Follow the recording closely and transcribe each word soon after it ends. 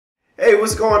Hey,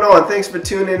 what's going on? Thanks for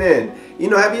tuning in.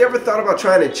 Have you ever thought about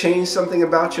trying to change something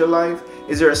about your life?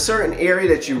 Is there a certain area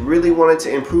that you really wanted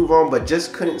to improve on but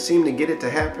just couldn't seem to get it to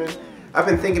happen? I've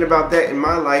been thinking about that in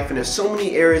my life, and there's so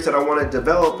many areas that I want to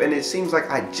develop, and it seems like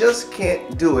I just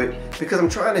can't do it because I'm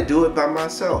trying to do it by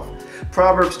myself.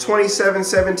 Proverbs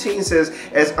 27:17 says,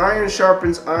 "As iron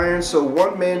sharpens iron, so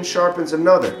one man sharpens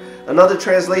another." Another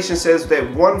translation says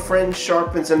that one friend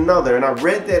sharpens another. And I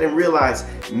read that and realized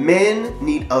men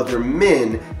need other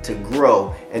men to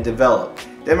grow and develop.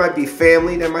 That might be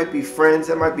family, that might be friends,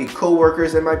 that might be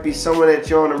co-workers, that might be someone that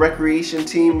you're on a recreation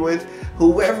team with.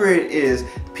 Whoever it is,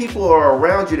 people are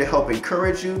around you to help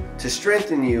encourage you, to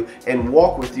strengthen you, and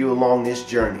walk with you along this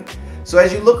journey. So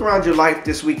as you look around your life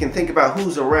this week and think about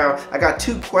who's around, I got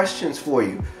two questions for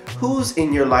you. Who's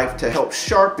in your life to help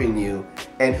sharpen you,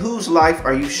 and whose life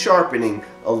are you sharpening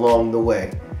along the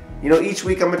way? Each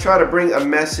week I'm going to try to bring a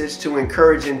message to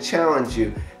encourage and challenge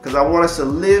you, because I want us to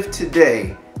live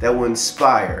today that will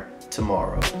inspire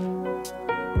tomorrow.